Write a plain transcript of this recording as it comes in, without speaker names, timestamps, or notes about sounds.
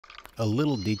A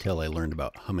little detail I learned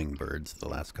about hummingbirds the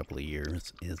last couple of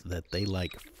years is that they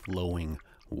like flowing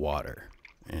water.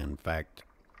 In fact,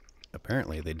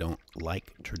 apparently they don't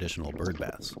like traditional bird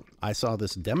baths. I saw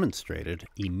this demonstrated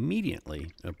immediately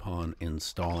upon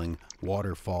installing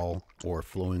waterfall or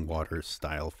flowing water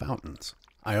style fountains.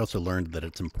 I also learned that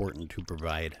it's important to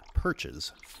provide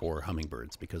perches for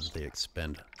hummingbirds because they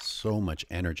expend so much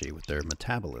energy with their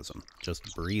metabolism,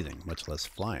 just breathing, much less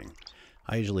flying.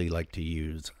 I usually like to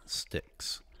use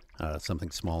sticks,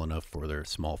 something small enough for their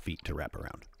small feet to wrap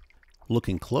around.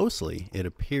 Looking closely, it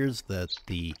appears that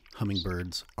the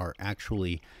hummingbirds are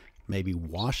actually maybe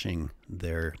washing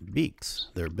their beaks,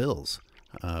 their bills,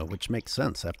 which makes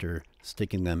sense after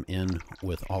sticking them in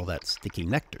with all that sticky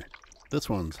nectar. This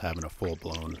one's having a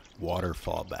full-blown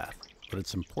waterfall bath, but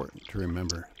it's important to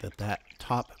remember that that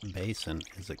top basin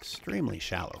is extremely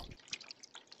shallow.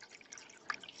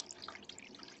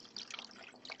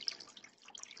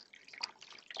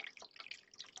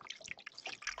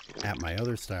 At my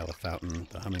other style of fountain,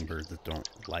 the hummingbirds don't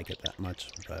like it that much,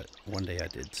 but one day I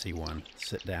did see one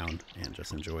sit down and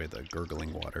just enjoy the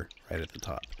gurgling water right at the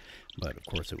top. But of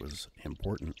course it was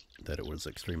important that it was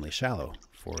extremely shallow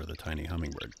for the tiny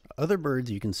hummingbird. Other birds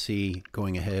you can see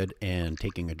going ahead and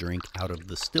taking a drink out of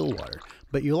the still water,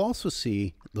 but you'll also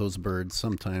see those birds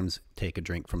sometimes take a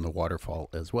drink from the waterfall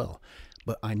as well.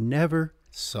 But I never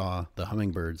saw the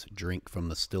hummingbirds drink from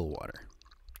the still water.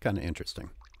 Kind of interesting.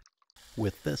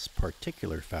 With this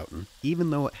particular fountain,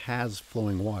 even though it has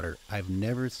flowing water, I've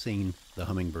never seen the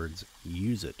hummingbirds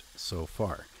use it so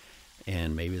far.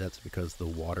 And maybe that's because the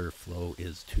water flow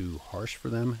is too harsh for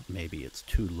them. Maybe it's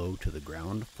too low to the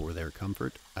ground for their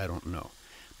comfort. I don't know.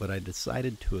 But I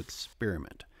decided to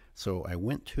experiment. So I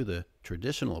went to the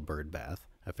traditional bird bath.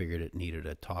 I figured it needed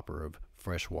a topper of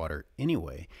fresh water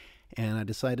anyway. And I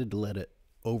decided to let it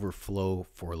overflow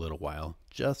for a little while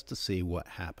just to see what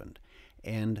happened.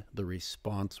 And the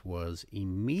response was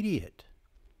immediate.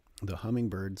 The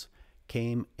hummingbirds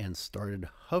came and started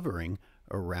hovering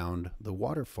around the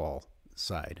waterfall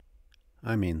side.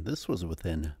 I mean, this was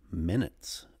within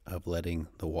minutes of letting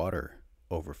the water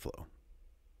overflow.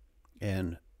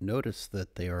 And notice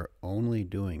that they are only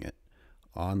doing it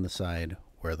on the side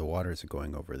where the waters are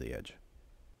going over the edge.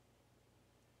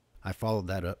 I followed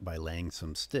that up by laying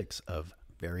some sticks of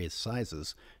various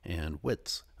sizes and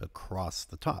widths across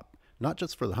the top. Not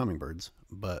just for the hummingbirds,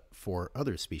 but for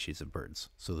other species of birds,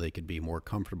 so they could be more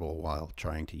comfortable while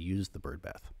trying to use the bird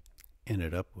bath.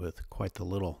 Ended up with quite the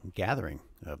little gathering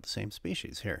of the same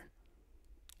species here.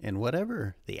 And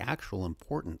whatever the actual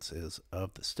importance is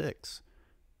of the sticks,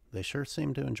 they sure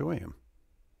seem to enjoy them.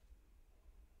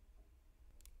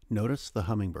 Notice the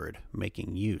hummingbird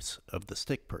making use of the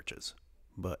stick perches,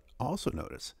 but also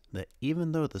notice that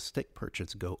even though the stick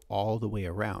perches go all the way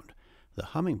around, the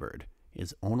hummingbird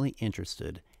is only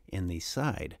interested in the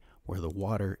side where the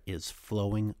water is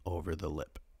flowing over the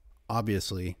lip.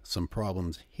 Obviously, some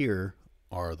problems here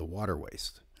are the water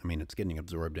waste. I mean, it's getting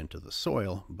absorbed into the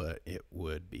soil, but it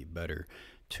would be better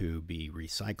to be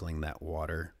recycling that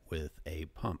water with a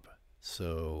pump.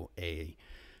 So a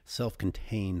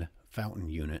self-contained fountain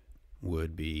unit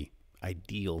would be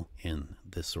ideal in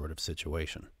this sort of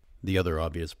situation. The other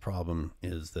obvious problem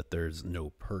is that there's no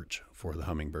perch for the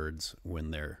hummingbirds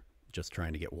when they're just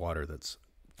trying to get water that's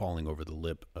falling over the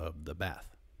lip of the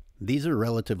bath. These are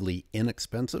relatively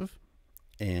inexpensive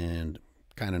and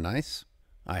kind of nice.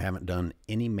 I haven't done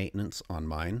any maintenance on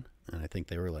mine, and I think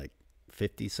they were like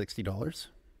 $50, $60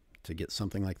 to get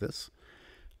something like this.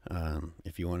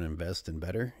 If you want to invest in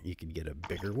better, you could get a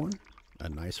bigger one, a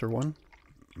nicer one,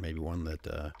 maybe one that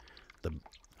the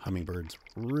hummingbirds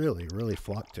really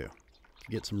flock to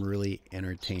get some really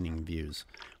entertaining views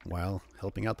while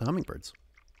helping out the hummingbirds.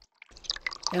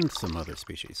 And some other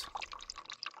species,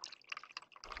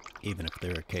 even if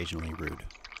they're occasionally rude.